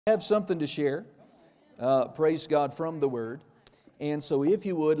Have something to share, praise God, from the Word. And so if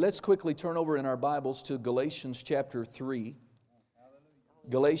you would, let's quickly turn over in our Bibles to Galatians chapter 3.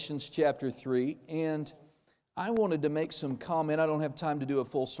 Galatians chapter 3. And I wanted to make some comment. I don't have time to do a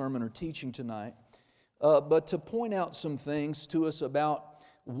full sermon or teaching tonight. But to point out some things to us about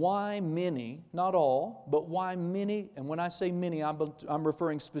why many, not all, but why many, and when I say many, I'm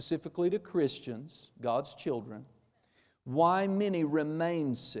referring specifically to Christians, God's children, why many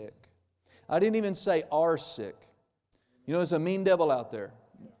remain sick. I didn't even say are sick. You know, there's a mean devil out there.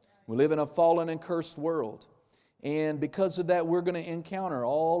 We live in a fallen and cursed world. And because of that, we're going to encounter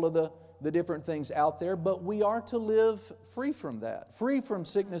all of the different things out there. But we are to live free from that, free from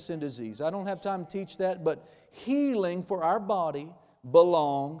sickness and disease. I don't have time to teach that, but healing for our body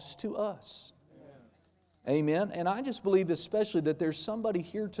belongs to us. Amen. And I just believe especially that there's somebody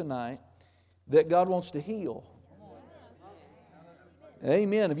here tonight that God wants to heal.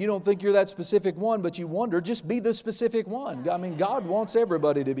 Amen. If you don't think you're that specific one, but you wonder, just be the specific one. I mean, God wants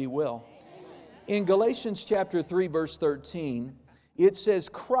everybody to be well. In Galatians chapter 3, verse 13, it says,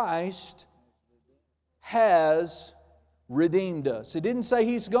 Christ has redeemed us. It didn't say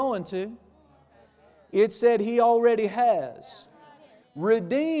He's going to. It said He already has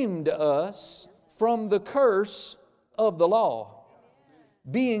redeemed us from the curse of the law,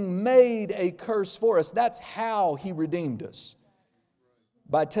 being made a curse for us. That's how He redeemed us.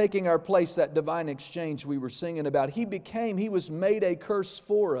 By taking our place, that divine exchange we were singing about. He was made a curse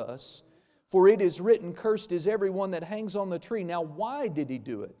for us. For it is written, cursed is everyone that hangs on the tree. Now, why did He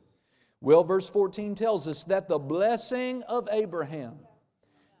do it? Well, verse 14 tells us that the blessing of Abraham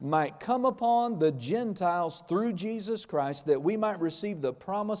might come upon the Gentiles through Jesus Christ, that we might receive the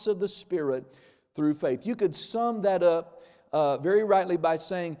promise of the Spirit through faith. You could sum that up very rightly by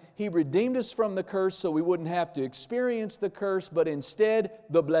saying He redeemed us from the curse so we wouldn't have to experience the curse, but instead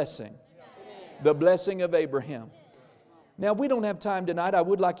the blessing. The blessing of Abraham. Now, we don't have time tonight. I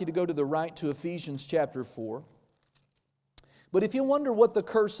would like you to go to the right to Ephesians chapter 4. But if you wonder what the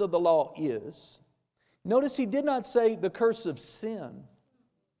curse of the law is, notice He did not say the curse of sin.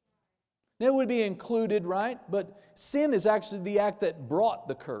 Now, it would be included, right? But sin is actually the act that brought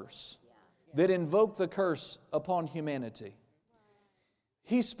the curse, that invoked the curse upon humanity.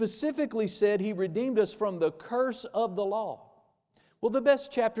 He specifically said He redeemed us from the curse of the law. Well, the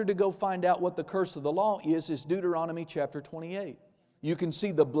best chapter to go find out what the curse of the law is Deuteronomy chapter 28. You can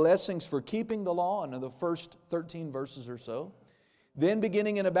see the blessings for keeping the law in the first 13 verses or so. Then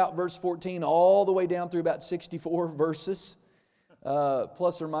beginning in about verse 14 all the way down through about 64 verses,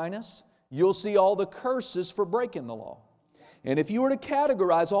 plus or minus, you'll see all the curses for breaking the law. And if you were to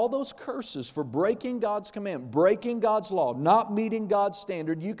categorize all those curses for breaking God's command, breaking God's law, not meeting God's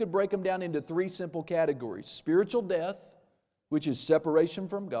standard, you could break them down into three simple categories. Spiritual death, which is separation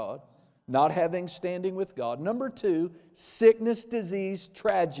from God, not having standing with God. Number two, sickness, disease,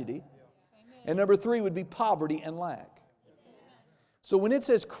 tragedy. And number three would be poverty and lack. So when it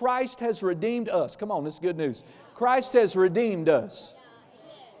says Christ has redeemed us, come on, this is good news. Christ has redeemed us.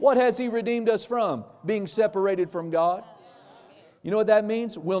 What has He redeemed us from? Being separated from God. You know what that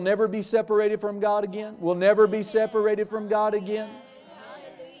means? We'll never be separated from God again. We'll never be separated from God again.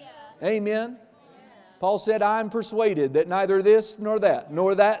 Amen. Paul said, I'm persuaded that neither this nor that,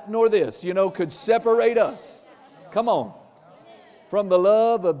 nor that nor this, could separate us. Come on. From the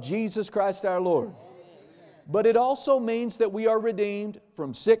love of Jesus Christ our Lord. But it also means that we are redeemed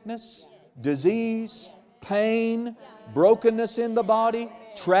from sickness, disease, pain, brokenness in the body,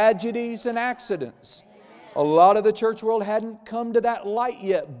 tragedies and accidents. A lot of the church world hadn't come to that light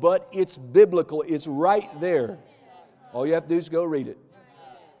yet, but it's biblical. It's right there. All you have to do is go read it.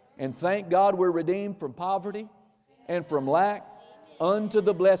 And thank God we're redeemed from poverty and from lack unto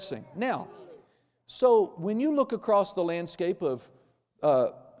the blessing. Now, so when you look across the landscape of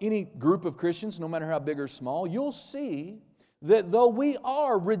any group of Christians, no matter how big or small, you'll see that though we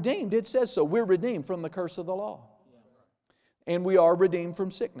are redeemed, it says so, we're redeemed from the curse of the law. And we are redeemed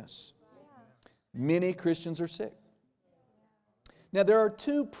from sickness. Many Christians are sick. Now, there are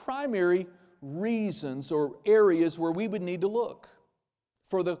two primary reasons or areas where we would need to look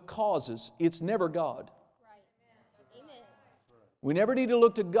for the causes. It's never God. We never need to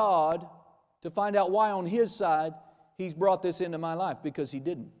look to God to find out why on His side He's brought this into my life, because He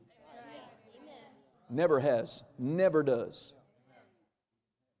didn't. Never has. Never does.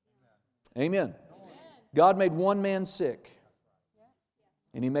 Amen. God made one man sick.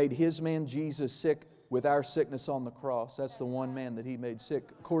 And He made His man Jesus sick with our sickness on the cross. That's the one man that He made sick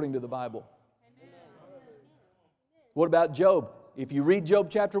according to the Bible. What about Job? If you read Job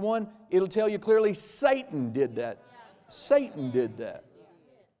chapter 1, it'll tell you clearly Satan did that. Satan did that.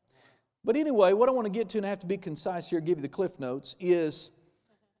 But anyway, what I want to get to, and I have to be concise here, give you the cliff notes, is,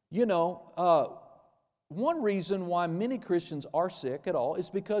 one reason why many Christians are sick at all is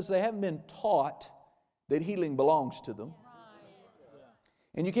because they haven't been taught that healing belongs to them.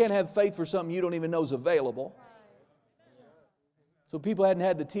 And you can't have faith for something you don't even know is available. So people hadn't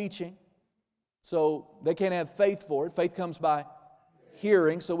had the teaching, so they can't have faith for it. Faith comes by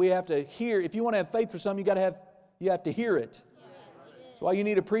hearing, so we have to hear. If you want to have faith for something, you have to hear it. That's why you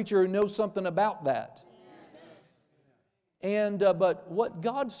need a preacher who knows something about that. And but what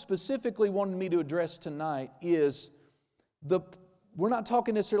God specifically wanted me to address tonight is we're not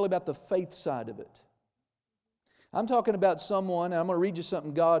talking necessarily about the faith side of it. I'm talking about someone, and I'm going to read you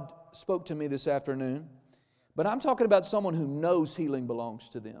something God spoke to me this afternoon, but I'm talking about someone who knows healing belongs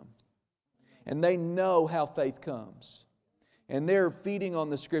to them. And they know how faith comes. And they're feeding on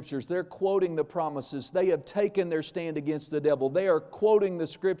the Scriptures. They're quoting the promises. They have taken their stand against the devil. They are quoting the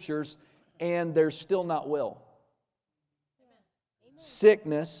Scriptures, and they're still not well. Amen.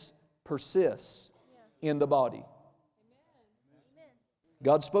 Sickness persists in the body.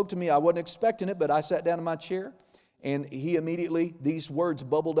 God spoke to me. I wasn't expecting it, but I sat down in my chair, and these words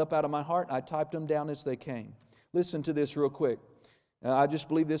bubbled up out of my heart. I typed them down as they came. Listen to this real quick. I just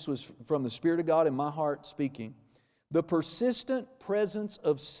believe this was from the Spirit of God in my heart speaking. The persistent presence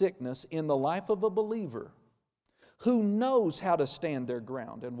of sickness in the life of a believer who knows how to stand their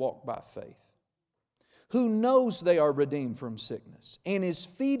ground and walk by faith, who knows they are redeemed from sickness and is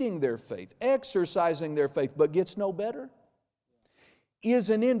feeding their faith, exercising their faith, but gets no better, is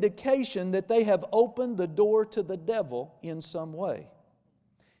an indication that they have opened the door to the devil in some way.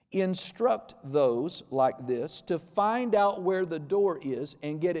 Instruct those like this to find out where the door is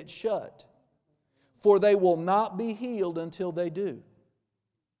and get it shut, for they will not be healed until they do.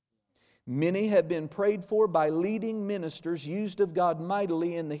 Many have been prayed for by leading ministers used of God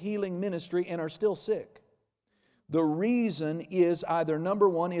mightily in the healing ministry and are still sick. The reason is either number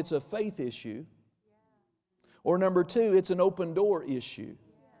one, it's a faith issue, or number two, it's an open door issue.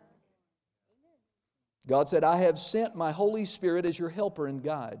 God said, I have sent my Holy Spirit as your helper and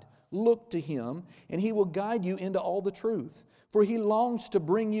guide. Look to Him, and He will guide you into all the truth. For He longs to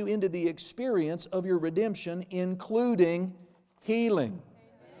bring you into the experience of your redemption, including healing.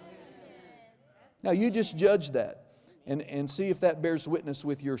 Now you just judge that and see if that bears witness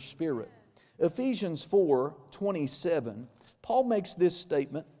with your spirit. Ephesians 4:27, Paul makes this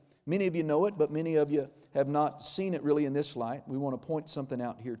statement. Many of you know it, but many of you have not seen it really in this light. We want to point something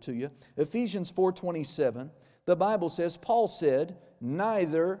out here to you. Ephesians 4:27, the Bible says, Paul said,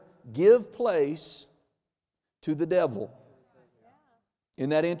 neither give place to the devil. Isn't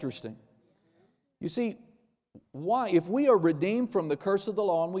that interesting? You see, why? If we are redeemed from the curse of the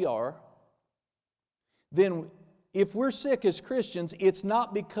law, and we are, then if we're sick as Christians, it's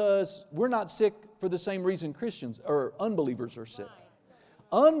not because we're not sick for the same reason Christians or unbelievers are sick.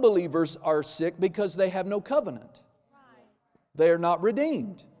 Unbelievers are sick because they have no covenant. They are not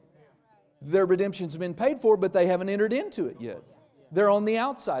redeemed. Their redemption's been paid for, but they haven't entered into it yet. They're on the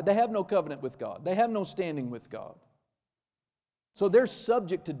outside. They have no covenant with God. They have no standing with God. So they're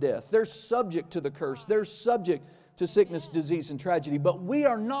subject to death. They're subject to the curse. They're subject to sickness, disease, and tragedy. But we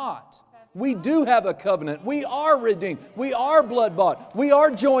are not. We do have a covenant. We are redeemed. We are blood-bought. We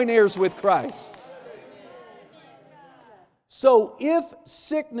are joint heirs with Christ. So if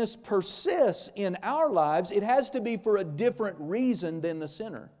sickness persists in our lives, it has to be for a different reason than the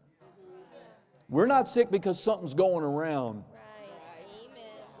sinner. We're not sick because something's going around.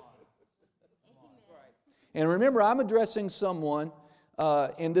 And remember, I'm addressing someone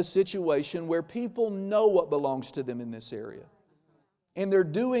in this situation where people know what belongs to them in this area. And they're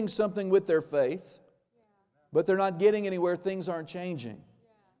doing something with their faith, but they're not getting anywhere. Things aren't changing.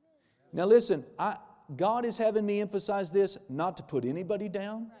 Now listen, God is having me emphasize this, not to put anybody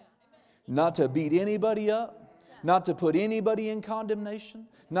down, not to beat anybody up, not to put anybody in condemnation,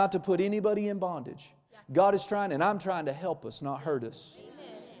 not to put anybody in bondage. God is trying, and I'm trying to help us, not hurt us.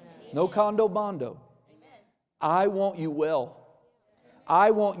 No condo bondo. I want you well.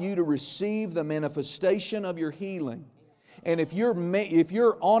 I want you to receive the manifestation of your healing. And if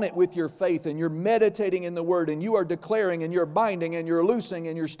you're on it with your faith and you're meditating in the Word and you are declaring and you're binding and you're loosing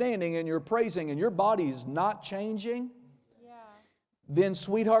and you're standing and you're praising and your body is not changing, then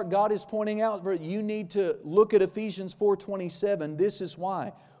sweetheart, God is pointing out that you need to look at Ephesians 4:27. This is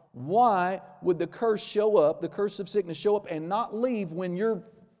why. Why would the curse show up, the curse of sickness show up and not leave when you're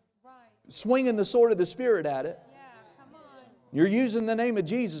swinging the sword of the Spirit at it? You're using the name of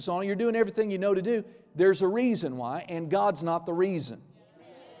Jesus on it. You're doing everything you know to do. There's a reason why, and God's not the reason.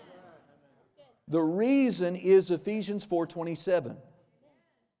 The reason is Ephesians 4:27.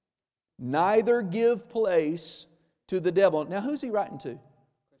 neither give place to the devil. Now, who's he writing to?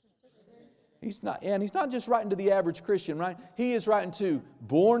 He's not just writing to the average Christian, right? He is writing to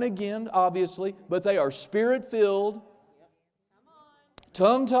born again, obviously, but they are Spirit-filled,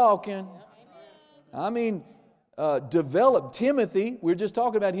 tongue-talking. Developed. Timothy, we're just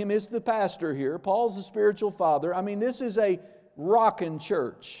talking about him, is the pastor here. Paul's the spiritual father. This is a rocking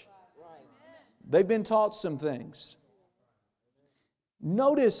church. They've been taught some things.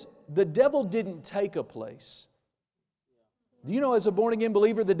 Notice, the devil didn't take a place. Do you know, as a born-again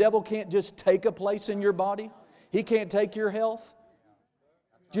believer, the devil can't just take a place in your body? He can't take your health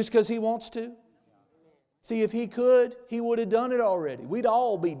just because he wants to. See, if he could, he would have done it already. We'd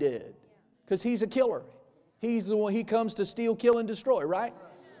all be dead because he's a killer. He's the one, he comes to steal, kill, and destroy, right?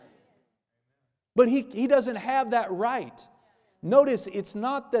 But he doesn't have that right. Notice, it's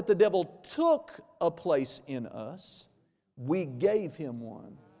not that the devil took a place in us. We gave him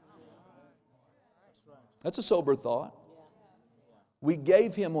one. That's a sober thought. We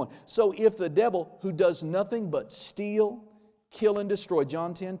gave him one. So if the devil, who does nothing but steal, kill, and destroy,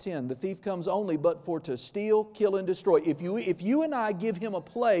 John 10:10, the thief comes only but for to steal, kill, and destroy. If you and I give him a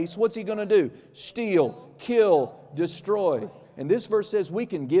place, what's he going to do? Steal, kill, destroy. And this verse says we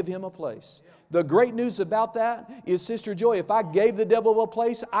can give him a place. The great news about that is, Sister Joy, if I gave the devil a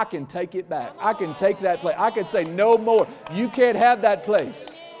place, I can take it back. I can take that place. I can say no more. You can't have that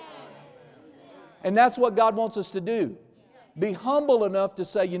place. And that's what God wants us to do. Be humble enough to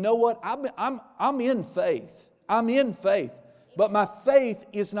say, you know what? I'm in faith. I'm in faith. But my faith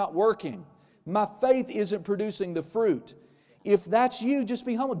is not working. My faith isn't producing the fruit. If that's you, just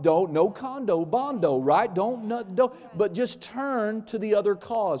be humble. No condo, bondo, right? Don't. But just turn to the other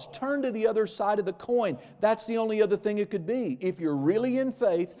cause. Turn to the other side of the coin. That's the only other thing it could be. If you're really in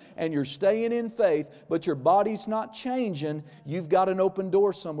faith and you're staying in faith, but your body's not changing, you've got an open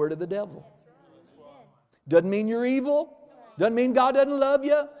door somewhere to the devil. Doesn't mean you're evil. Doesn't mean God doesn't love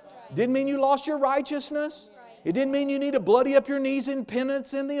you. Didn't mean you lost your righteousness. It didn't mean you need to bloody up your knees in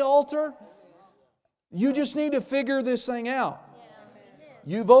penance in the altar. You just need to figure this thing out.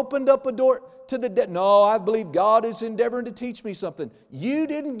 You've opened up a door to the devil. No, I believe God is endeavoring to teach me something. You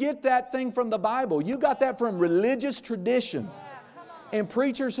didn't get that thing from the Bible. You got that from religious tradition and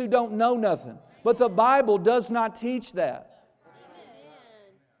preachers who don't know nothing. But the Bible does not teach that.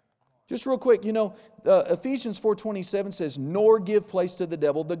 Just real quick, Ephesians 4:27 says, nor give place to the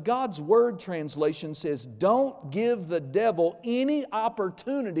devil. The God's Word translation says, don't give the devil any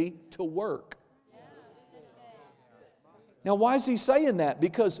opportunity to work. Now, why is he saying that?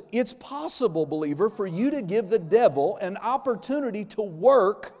 Because it's possible, believer, for you to give the devil an opportunity to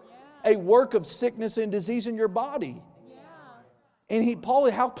work a work of sickness and disease in your body. And Paul,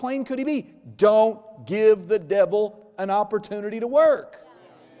 how plain could he be? Don't give the devil an opportunity to work.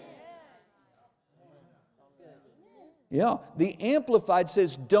 Yeah, the Amplified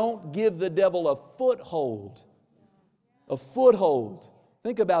says, don't give the devil a foothold. A foothold.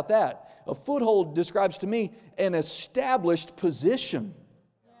 Think about that. A foothold describes to me an established position.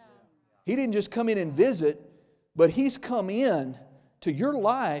 He didn't just come in and visit, but He's come in to your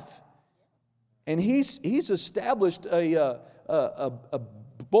life, and He's established a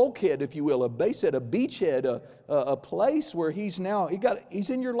bulkhead, if you will, a basehead, a beachhead, a place where He's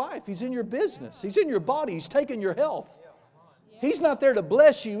in your life, He's in your business, He's in your body, He's taking your health. He's not there to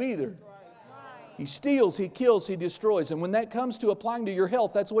bless you either. He steals, He kills, He destroys. And when that comes to applying to your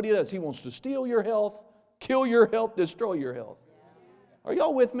health, that's what He does. He wants to steal your health, kill your health, destroy your health. Are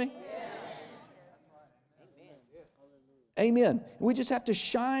y'all with me? Amen. We just have to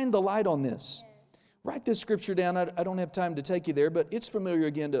shine the light on this. Write this scripture down. I don't have time to take you there, but it's familiar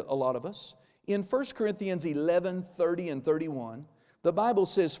again to a lot of us. In 1 Corinthians 11:30 and 31, the Bible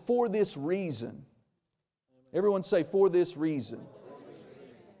says, for this reason. Everyone say, for this reason.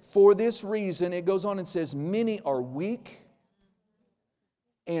 For this reason, it goes on and says, many are weak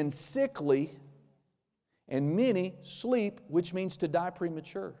and sickly, and many sleep, which means to die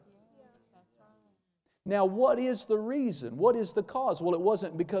premature. Now, what is the reason? What is the cause? Well, it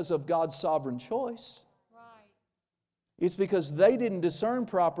wasn't because of God's sovereign choice. It's because they didn't discern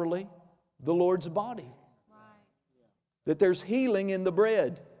properly the Lord's body. That there's healing in the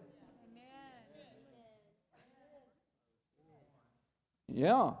bread.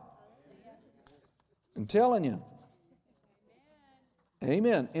 Yeah. I'm telling you.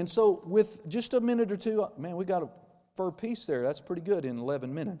 Amen. And so with just a minute or two, man, we got a fur piece there. That's pretty good in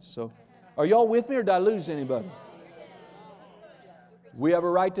 11 minutes. So are y'all with me, or did I lose anybody? We have a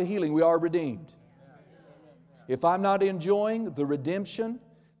right to healing. We are redeemed. If I'm not enjoying the redemption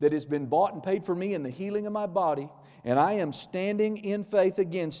that has been bought and paid for me in the healing of my body, and I am standing in faith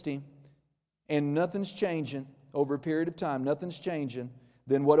against Him, and nothing's changing over a period of time, nothing's changing,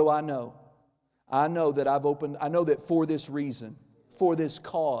 then what do I know? I know that I know that for this reason, for this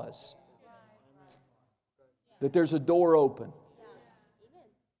cause, that there's a door open.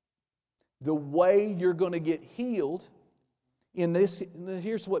 The way you're going to get healed in this,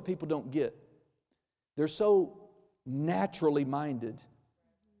 here's what people don't get. They're so naturally minded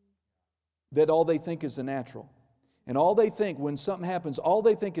that all they think is the natural. And all they think when something happens, all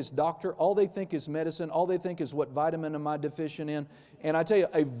they think is doctor, all they think is medicine, all they think is what vitamin am I deficient in. And I tell you,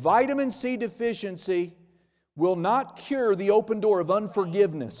 a vitamin C deficiency will not cure the open door of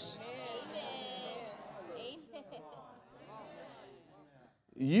unforgiveness.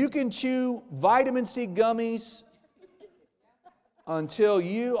 You can chew vitamin C gummies until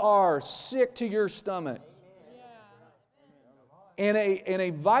you are sick to your stomach. And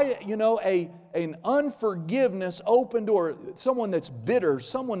an unforgiveness open door, someone that's bitter,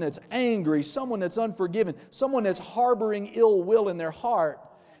 someone that's angry, someone that's unforgiving, someone that's harboring ill will in their heart,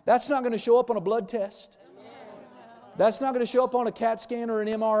 that's not going to show up on a blood test. That's not going to show up on a CAT scan or an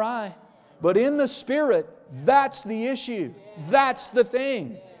MRI. But in the Spirit, that's the issue. That's the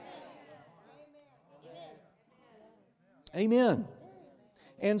thing. Amen.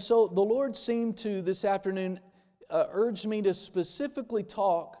 And so the Lord seemed to this afternoon urged me to specifically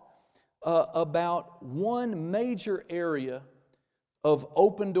talk about one major area of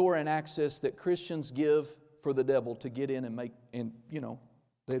open door and access that Christians give for the devil to get in and make, and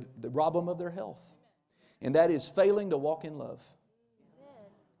they rob them of their health. And that is failing to walk in love.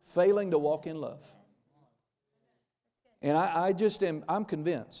 Failing to walk in love. And I'm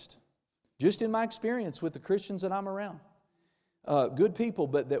convinced, just in my experience with the Christians that I'm around, good people,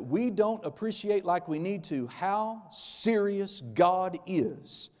 but that we don't appreciate like we need to how serious God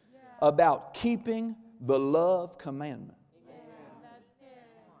is about keeping the love commandment.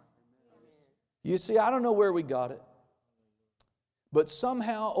 You see, I don't know where we got it, but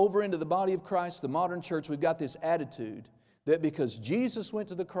somehow over into the body of Christ, the modern church, we've got this attitude that because Jesus went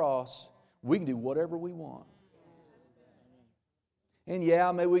to the cross, we can do whatever we want. And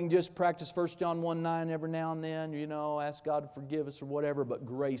yeah, maybe we can just practice 1 John 1:9 every now and then, ask God to forgive us or whatever, but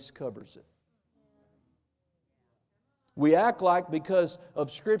grace covers it. We act like because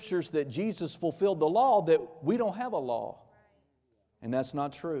of scriptures that Jesus fulfilled the law that we don't have a law. And that's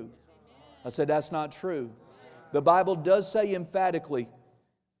not true. I said that's not true. The Bible does say emphatically,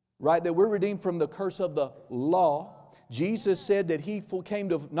 right, that we're redeemed from the curse of the law. Jesus said that He came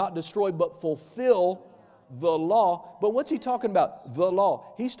to not destroy but fulfill the law. But what's He talking about? The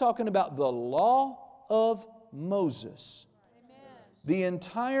law. He's talking about the law of Moses. The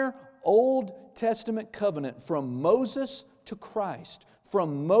entire Old Testament covenant from Moses to Christ,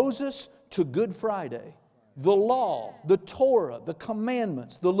 from Moses to Good Friday. The law, the Torah, the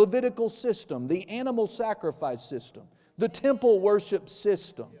commandments, the Levitical system, the animal sacrifice system, the temple worship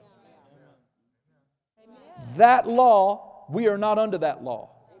system. That law, we are not under that law.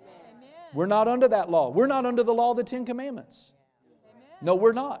 We're not under that law. We're not under the law of the Ten Commandments. No,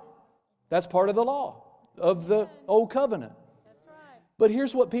 we're not. That's part of the law of the Old Covenant. But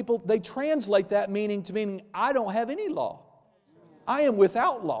here's what they translate that meaning I don't have any law. I am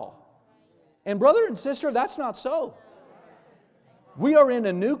without law. And brother and sister, that's not so. We are in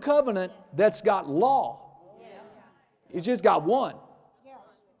a new covenant that's got law. It's just got one.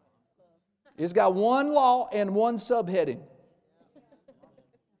 It's got one law and one subheading.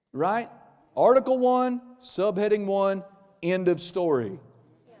 Right? Article 1, subheading 1, end of story.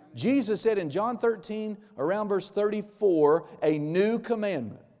 Jesus said in John 13, around verse 34, a new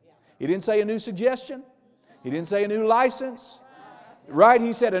commandment. He didn't say a new suggestion. He didn't say a new license. Right?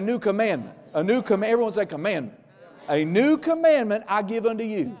 He said a new commandment. Everyone say commandment. A new commandment I give unto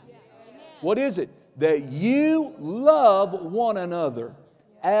you. What is it? That you love one another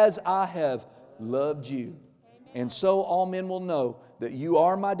as I have loved you. And so all men will know that you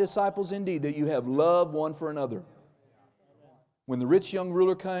are my disciples indeed, that you have love one for another. When the rich young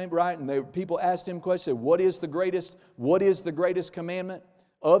ruler came, right, and people asked him questions, what is the greatest commandment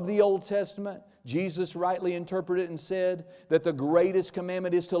of the Old Testament? Jesus rightly interpreted and said that the greatest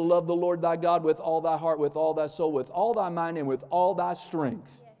commandment is to love the Lord thy God with all thy heart, with all thy soul, with all thy mind, and with all thy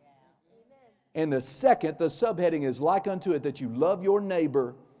strength. And the second, the subheading is like unto it, that you love your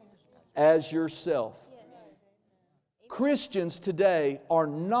neighbor as yourself. Christians today are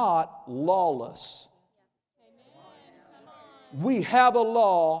not lawless. We have a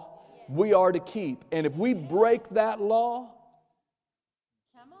law we are to keep. And if we break that law,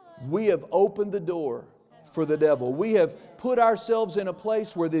 we have opened the door for the devil. We have put ourselves in a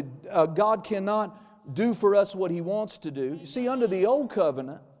place where God cannot do for us what He wants to do. You see, under the old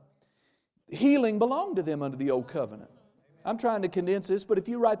covenant, Healing belonged to them under the old covenant. I'm trying to condense this, but if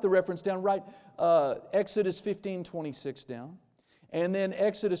you write the reference down, write Exodus 15:26 down, and then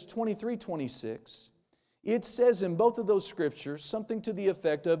Exodus 23:26. It says in both of those scriptures something to the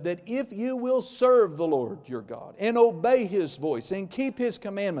effect of that if you will serve the Lord your God and obey His voice and keep His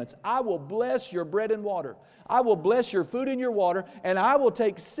commandments, I will bless your bread and water. I will bless your food and your water, and I will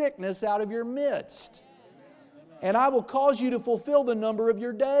take sickness out of your midst. And I will cause you to fulfill the number of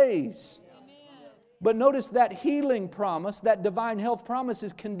your days. But notice that healing promise, that divine health promise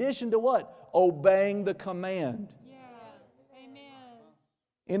is conditioned to what? Obeying the command.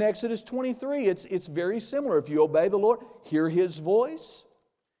 In Exodus 23, it's very similar. If you obey the Lord, hear His voice,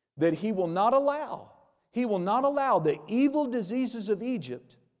 that He will not allow the evil diseases of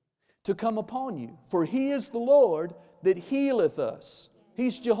Egypt to come upon you. For He is the Lord that healeth us.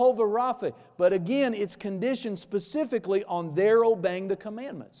 He's Jehovah Rapha. But again, it's conditioned specifically on their obeying the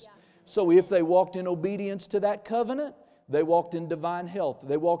commandments. So if they walked in obedience to that covenant, they walked in divine health.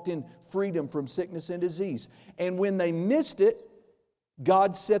 They walked in freedom from sickness and disease. And when they missed it,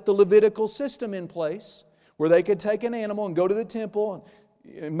 God set the Levitical system in place where they could take an animal and go to the temple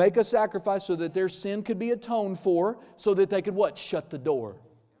and make a sacrifice so that their sin could be atoned for, so that they could what? Shut the door.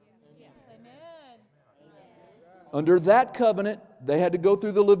 Under that covenant, they had to go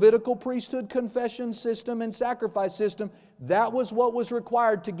through the Levitical priesthood confession system and sacrifice system. That was what was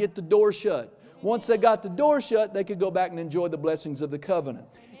required to get the door shut. Once they got the door shut, they could go back and enjoy the blessings of the covenant.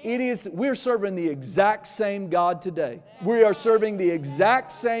 We're serving the exact same God today. We are serving the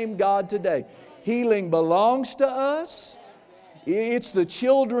exact same God today. Healing belongs to us. It's the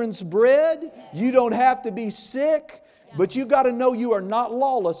children's bread. You don't have to be sick, but you got to know you are not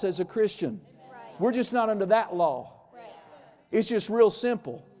lawless as a Christian. We're just not under that law. It's just real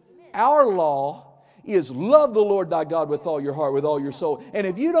simple. Our law is love the Lord thy God with all your heart, with all your soul. And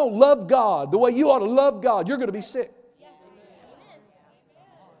if you don't love God the way you ought to love God, you're going to be sick.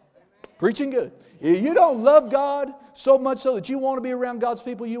 Preaching good. If you don't love God so much so that you want to be around God's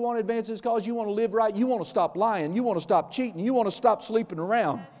people, you want to advance His cause, you want to live right, you want to stop lying, you want to stop cheating, you want to stop sleeping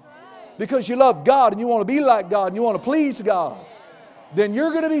around because you love God and you want to be like God and you want to please God, then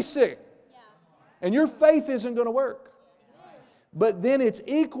you're going to be sick. And your faith isn't going to work. But then it's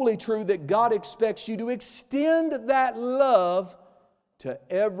equally true that God expects you to extend that love to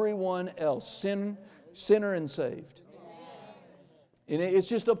everyone else, sinner and saved. And it's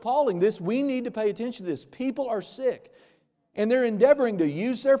just appalling. We need to pay attention to this. People are sick, and they're endeavoring to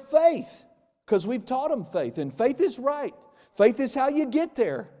use their faith because we've taught them faith, and faith is right. Faith is how you get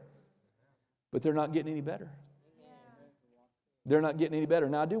there. But they're not getting any better. They're not getting any better.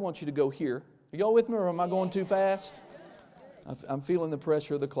 Now, I do want you to go here. Are y'all with me, or am I going too fast? I'm feeling the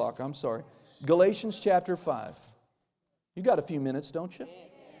pressure of the clock. I'm sorry. Galatians chapter 5. You got a few minutes, don't you?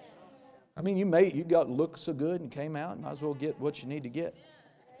 I mean, you got looked so good and came out. Might as well get what you need to get.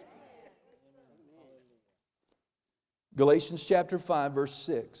 Galatians chapter 5, verse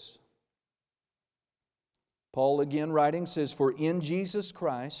 6. Paul again writing says, for in Jesus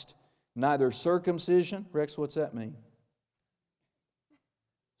Christ, neither circumcision. Rex, what's that mean?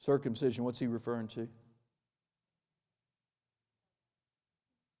 Circumcision, what's he referring to?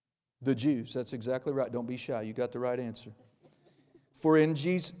 The Jews. That's exactly right. Don't be shy. You got the right answer. For in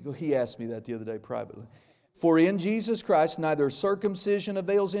Jesus, he asked me that the other day privately. For in Jesus Christ, neither circumcision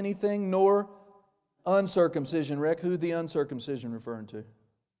avails anything, nor uncircumcision. Rick, who the uncircumcision referring to?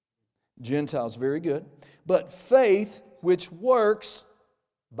 Gentiles. Very good. But faith which works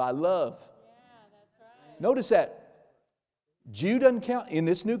by love. Yeah, that's right. Notice that. Jew doesn't count in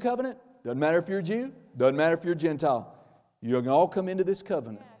this new covenant. Doesn't matter if you're a Jew. Doesn't matter if you're a Gentile. You can all come into this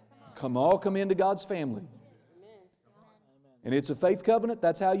covenant. All come into God's family. And it's a faith covenant.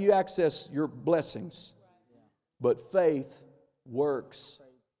 That's how you access your blessings. But faith works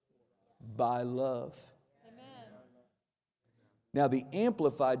by love. Now the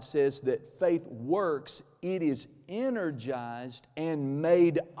Amplified says that faith works. It is energized and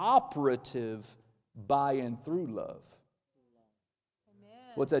made operative by and through love.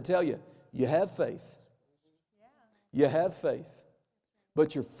 What's that tell you? You have faith. You have faith.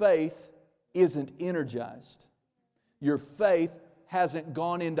 But your faith isn't energized. Your faith hasn't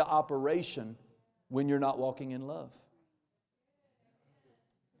gone into operation when you're not walking in love.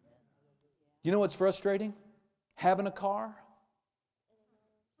 You know what's frustrating? Having a car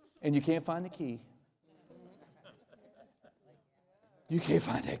and you can't find the key. You can't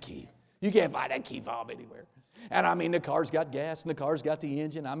find that key. You can't find that key fob anywhere. And I mean, the car's got gas and the car's got the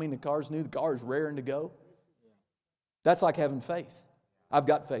engine. I mean, the car's new, the car's raring to go. That's like having faith. I've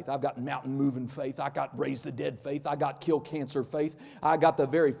got faith. I've got mountain moving faith. I got raise the dead faith. I got kill cancer faith. I got the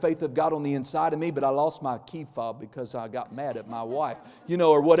very faith of God on the inside of me, but I lost my key fob because I got mad at my wife,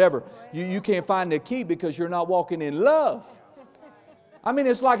 or whatever. You can't find the key because you're not walking in love. I mean,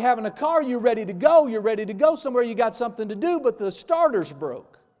 it's like having a car. You're ready to go. You're ready to go somewhere. You got something to do, but the starter's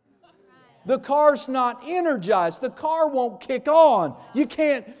broke. The car's not energized. The car won't kick on.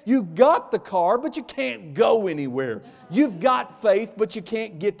 You got the car, but you can't go anywhere. You've got faith, but you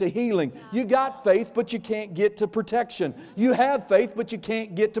can't get to healing. You got faith, but you can't get to protection. You have faith, but you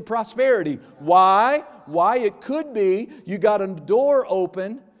can't get to prosperity. Why? Why? It could be you got a door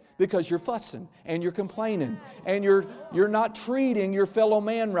open because you're fussing and you're complaining and you're not treating your fellow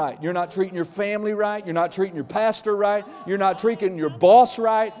man right. You're not treating your family right. You're not treating your pastor right. You're not treating your boss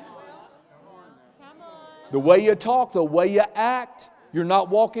right. The way you talk, the way you act, you're not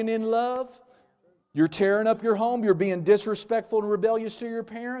walking in love. You're tearing up your home. You're being disrespectful and rebellious to your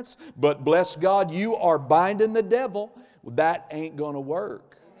parents. But bless God, you are binding the devil. Well, that ain't going to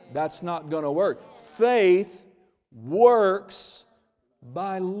work. That's not going to work. Faith works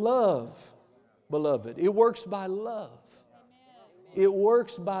by love, beloved. It works by love. It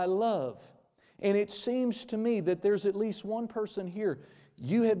works by love. And it seems to me that there's at least one person here.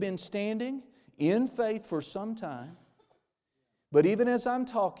 You have been standing in faith for some time, but even as I'm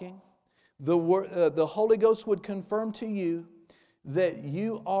talking, the Holy Ghost would confirm to you that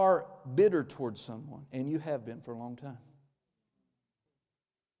you are bitter towards someone, and you have been for a long time.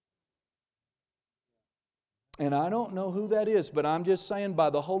 And I don't know who that is, but I'm just saying by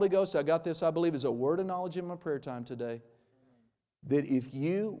the Holy Ghost, I got this, I believe, as a word of knowledge in my prayer time today, that if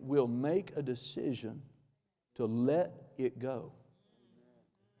you will make a decision to let it go,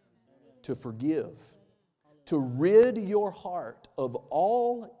 to forgive, to rid your heart of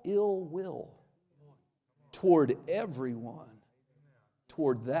all ill will toward everyone,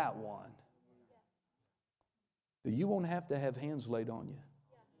 toward that one, that you won't have to have hands laid on you.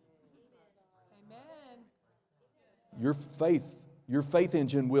 Amen. Your faith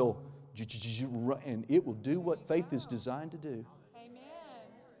engine will, and it will do what faith is designed to do. Amen.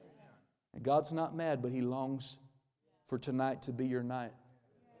 And God's not mad, but He longs for tonight to be your night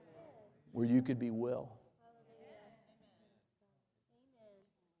where you could be well.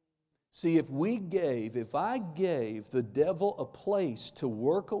 See, if I gave the devil a place to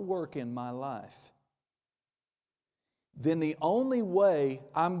work a work in my life, then the only way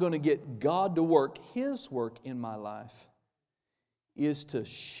I'm going to get God to work His work in my life is to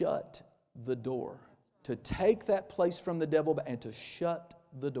shut the door, to take that place from the devil and to shut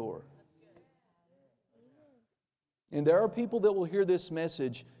the door. And there are people that will hear this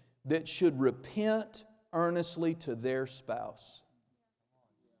message that should repent earnestly to their spouse.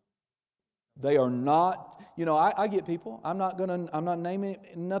 They are not, I get people, I'm not naming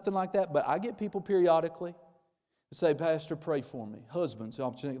it, nothing like that, but I get people periodically that say, Pastor, pray for me. Husbands,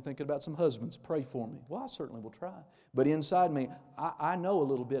 I'm thinking about some husbands, pray for me. Well, I certainly will try. But inside me, I know a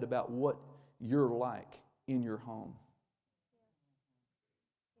little bit about what you're like in your home.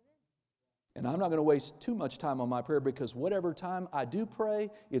 And I'm not going to waste too much time on my prayer, because whatever time I do pray,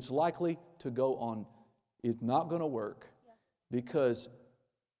 it's likely to go on. It's not going to work because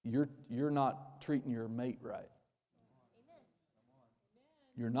you're not treating your mate right.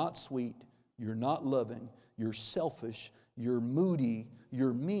 You're not sweet. You're not loving. You're selfish. You're moody.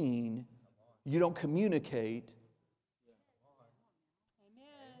 You're mean. You don't communicate.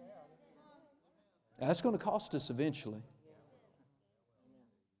 That's going to cost us eventually.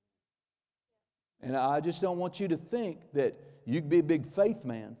 And I just don't want you to think that you can be a big faith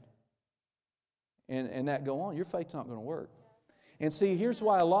man and that go on. Your faith's not going to work. And see, here's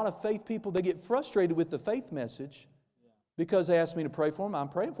why a lot of faith people, they get frustrated with the faith message because they ask me to pray for them. I'm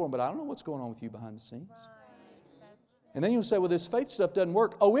praying for them, but I don't know what's going on with you behind the scenes. And then you'll say, well, this faith stuff doesn't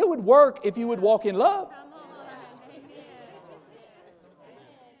work. Oh, it would work if you would walk in love.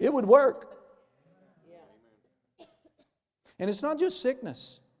 It would work. And it's not just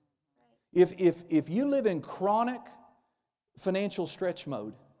sickness. If you live in chronic financial stretch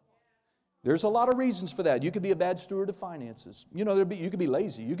mode, there's a lot of reasons for that. You could be a bad steward of finances. You could be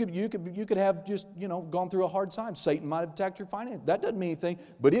lazy. You could have just, gone through a hard time. Satan might have attacked your finances. That doesn't mean anything,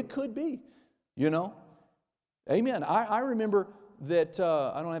 but it could be, Amen. I remember that,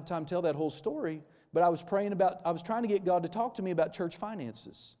 I don't have time to tell that whole story, but I was trying to get God to talk to me about church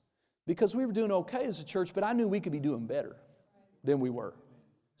finances. Because we were doing okay as a church, but I knew we could be doing better than we were.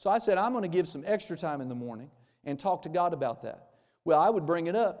 So I said, I'm going to give some extra time in the morning and talk to God about that. Well, I would bring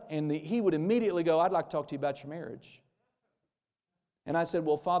it up, and He would immediately go, I'd like to talk to you about your marriage. And I said,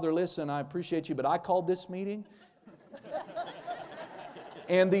 well, Father, listen, I appreciate you, but I called this meeting.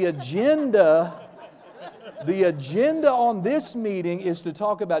 And the agenda on this meeting is to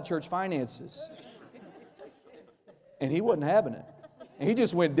talk about church finances. And he wasn't having it. And he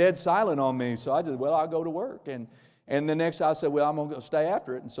just went dead silent on me. So I just, I'll go to work. And the next I said, I'm going to stay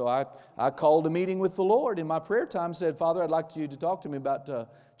after it. And so I called a meeting with the Lord in my prayer time, said, Father, I'd like you to talk to me about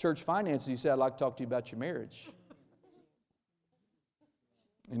church finances. He said, I'd like to talk to you about your marriage.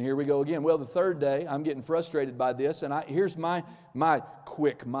 And here we go again. Well, the third day, I'm getting frustrated by this. And here's my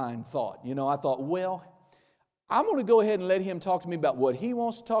quick mind thought. I thought, I'm going to go ahead and let him talk to me about what he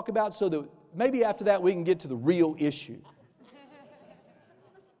wants to talk about so that maybe after that we can get to the real issue.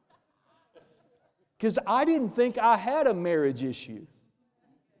 Because I didn't think I had a marriage issue.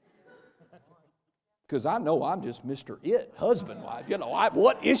 Because I know I'm just Mr. It, husband, wife.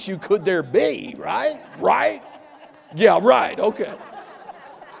 What issue could there be, right? Right? Yeah, right, okay.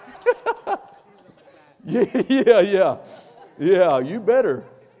 Yeah, you better.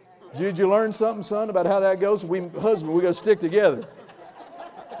 Did you learn something, son, about how that goes? We got to stick together.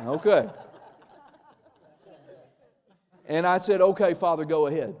 Okay. And I said, okay, Father, go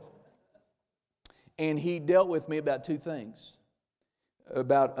ahead. And he dealt with me about two things.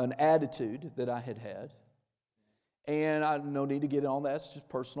 About an attitude that I had had. And I no need to get on that. It's just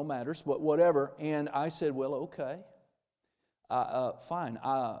personal matters, but whatever. And I said, okay. Fine.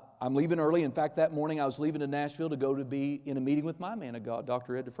 I'm leaving early. In fact, that morning I was leaving to Nashville to go to be in a meeting with my man of God,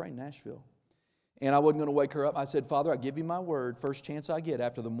 Dr. Ed Dufresne, Nashville. And I wasn't going to wake her up. I said, Father, I give you my word. First chance I get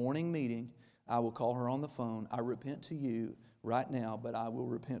after the morning meeting, I will call her on the phone. I repent to you right now, but I will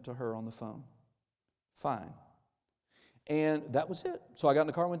repent to her on the phone. Fine. And that was it. So I got in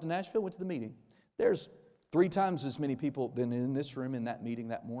the car, went to Nashville, went to the meeting. There's 3 times as many people than in this room in that meeting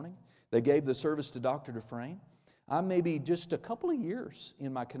that morning. They gave the service to Dr. Dufresne. I'm maybe just a couple of years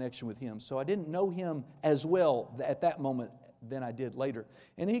in my connection with him, so I didn't know him as well at that moment than I did later.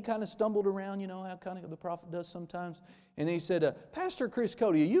 And he kind of stumbled around, how kind of the prophet does sometimes. And then he said, Pastor Chris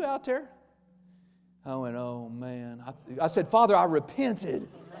Cody, are you out there? I went, oh man. I said, Father, I repented.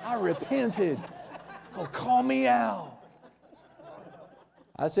 Oh, call me out.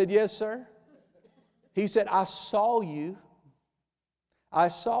 I said, yes, sir. He said, I saw you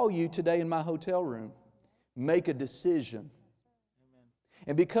today in my hotel room make a decision.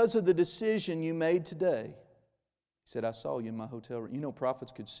 And because of the decision you made today, he said, I saw you in my hotel room.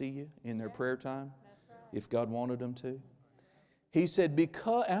 Prophets could see you in their prayer time if God wanted them to. He said,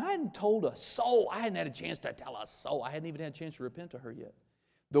 and I hadn't told a soul, I hadn't had a chance to tell a soul, I hadn't even had a chance to repent to her yet.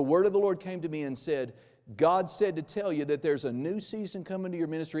 The word of the Lord came to me and said, God said to tell you that there's a new season coming to your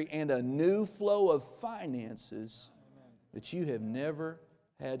ministry and a new flow of finances that you have never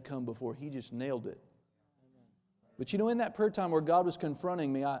had come before. He just nailed it. But in that prayer time where God was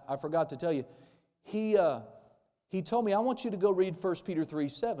confronting me, I forgot to tell you, He told me, I want you to go read 1 Peter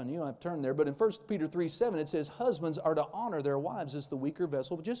 3:7. You don't have to turn there, but in 1 Peter 3:7 it says, husbands are to honor their wives as the weaker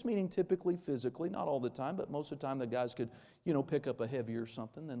vessel, just meaning typically physically, not all the time, but most of the time the guys could, pick up a heavier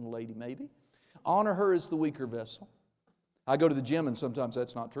something than the lady maybe. Honor her as the weaker vessel. I go to the gym and sometimes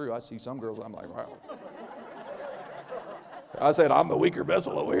that's not true. I see some girls, I'm like, wow. I said, I'm the weaker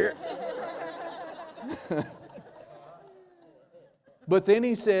vessel over here. But then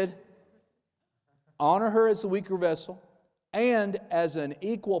he said, honor her as the weaker vessel and as an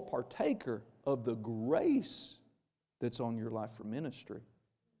equal partaker of the grace that's on your life for ministry.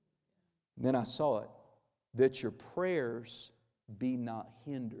 And then I saw it, that your prayers be not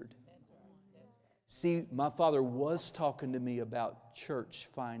hindered. See, my father was talking to me about church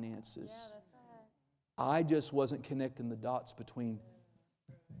finances. I just wasn't connecting the dots between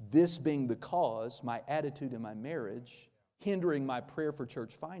this being the cause, my attitude in my marriage, hindering my prayer for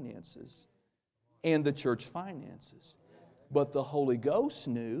church finances, and the church finances. But the Holy Ghost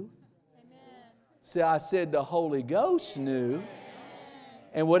knew. See, I said the Holy Ghost knew.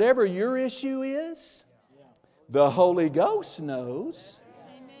 And whatever your issue is, the Holy Ghost knows.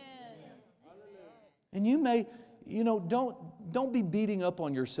 And you may, don't be beating up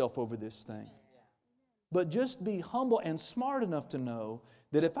on yourself over this thing. But just be humble and smart enough to know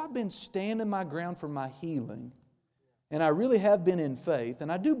that if I've been standing my ground for my healing, and I really have been in faith,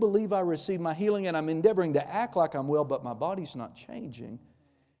 and I do believe I received my healing, and I'm endeavoring to act like I'm well, but my body's not changing,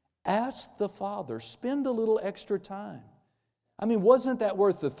 ask the Father, spend a little extra time. I mean, wasn't that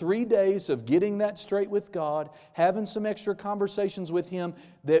worth the 3 days of getting that straight with God, having some extra conversations with Him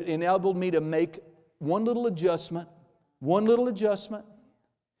that enabled me to make one little adjustment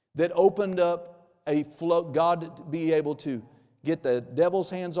that opened up a flow, God to be able to get the devil's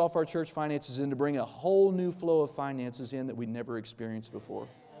hands off our church finances and to bring a whole new flow of finances in that we'd never experienced before.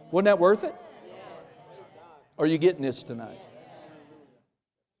 Wasn't that worth it? Are you getting this tonight?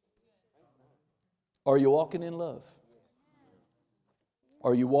 Are you walking in love?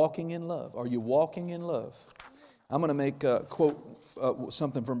 Are you walking in love? Are you walking in love? I'm going to make a quote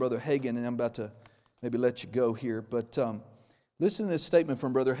something from Brother Hagin, and I'm about to maybe let you go here. But listen to this statement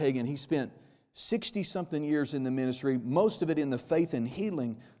from Brother Hagin. He spent 60-something years in the ministry, most of it in the faith and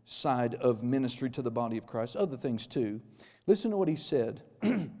healing side of ministry to the body of Christ, other things too. Listen to what he said.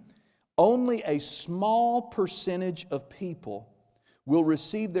 Only a small percentage of people will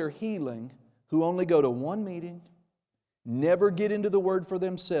receive their healing who only go to one meeting, never get into the Word for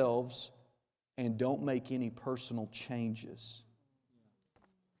themselves, and don't make any personal changes.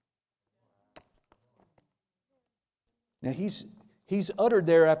 Now he's uttered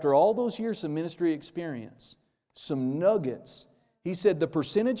there, after all those years of ministry experience, some nuggets. He said the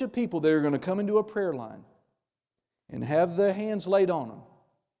percentage of people that are going to come into a prayer line and have their hands laid on them,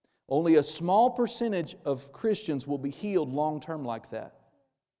 only a small percentage of Christians will be healed long term like that.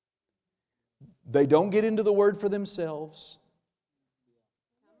 They don't get into the Word for themselves.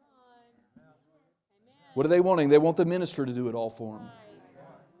 What are they wanting? They want the minister to do it all for them.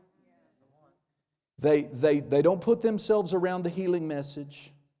 They don't put themselves around the healing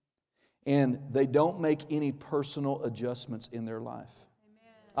message, and they don't make any personal adjustments in their life.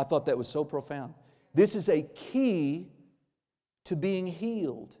 I thought that was so profound. This is a key to being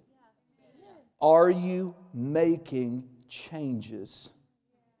healed. Are you making changes?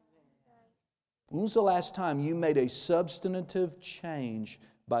 When was the last time you made a substantive change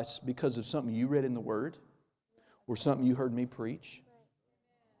because of something you read in the Word or something you heard me preach?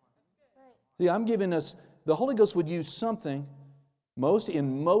 See, I'm giving us, the Holy Ghost would use something.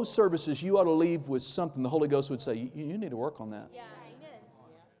 In most services, you ought to leave with something the Holy Ghost would say, you need to work on that. Yeah.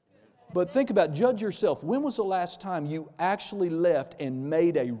 But think about, judge yourself. When was the last time you actually left and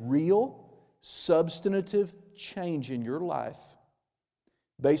made a real, substantive change in your life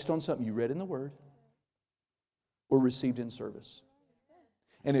based on something you read in the Word or received in service?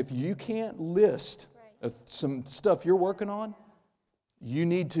 And if you can't list some stuff you're working on, you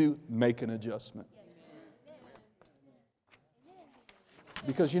need to make an adjustment.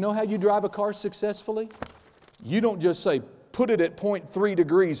 Because you know how you drive a car successfully? You don't just say, put it at 0.3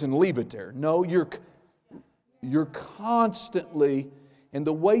 degrees and leave it there. No, you're constantly, and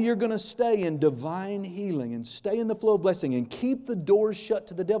the way you're going to stay in divine healing and stay in the flow of blessing and keep the doors shut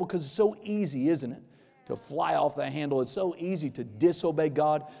to the devil, because it's so easy, isn't it? To fly off the handle. It's so easy to disobey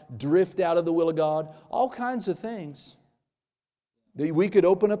God, drift out of the will of God, all kinds of things. We could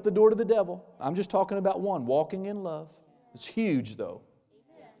open up the door to the devil. I'm just talking about one, walking in love. It's huge though.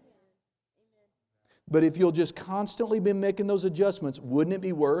 But if you'll just constantly be making those adjustments, wouldn't it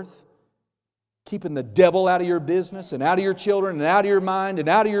be worth keeping the devil out of your business and out of your children and out of your mind and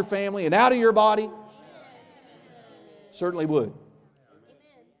out of your family and out of your body? Certainly would.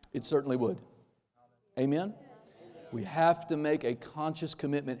 It certainly would. Amen? We have to make a conscious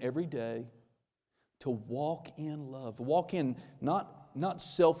commitment every day to walk in love. Walk in not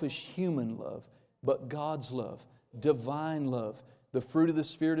selfish human love, but God's love, divine love. The fruit of the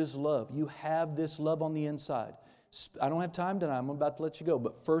Spirit is love. You have this love on the inside. I don't have time tonight. I'm about to let you go.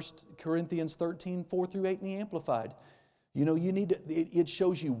 But 1 Corinthians 13, 4 through 8 in the Amplified. You know, it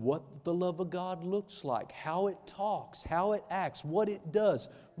shows you what the love of God looks like, how it talks, how it acts, what it does,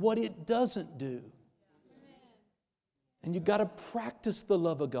 what it doesn't do. And you've got to practice the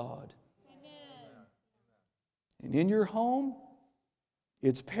love of God. And in your home,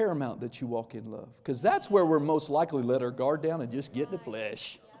 it's paramount that you walk in love. Because that's where we're most likely to let our guard down and just get in the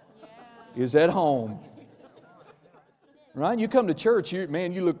flesh. Is at home. Right? You come to church, you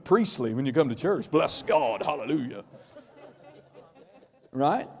look priestly when you come to church. Bless God, hallelujah.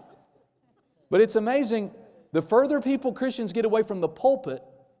 Right? But it's amazing, the further Christians get away from the pulpit,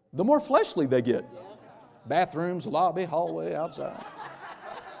 the more fleshly they get. Bathrooms, lobby, hallway, outside.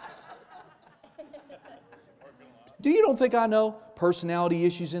 You don't think I know personality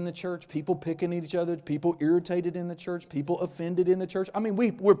issues in the church, people picking at each other, people irritated in the church, people offended in the church? I mean,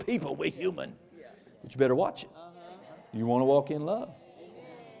 we're people, we're human. But you better watch it. You want to walk in love.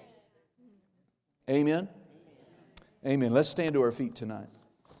 Amen? Amen. Let's stand to our feet tonight.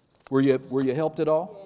 Were you helped at all?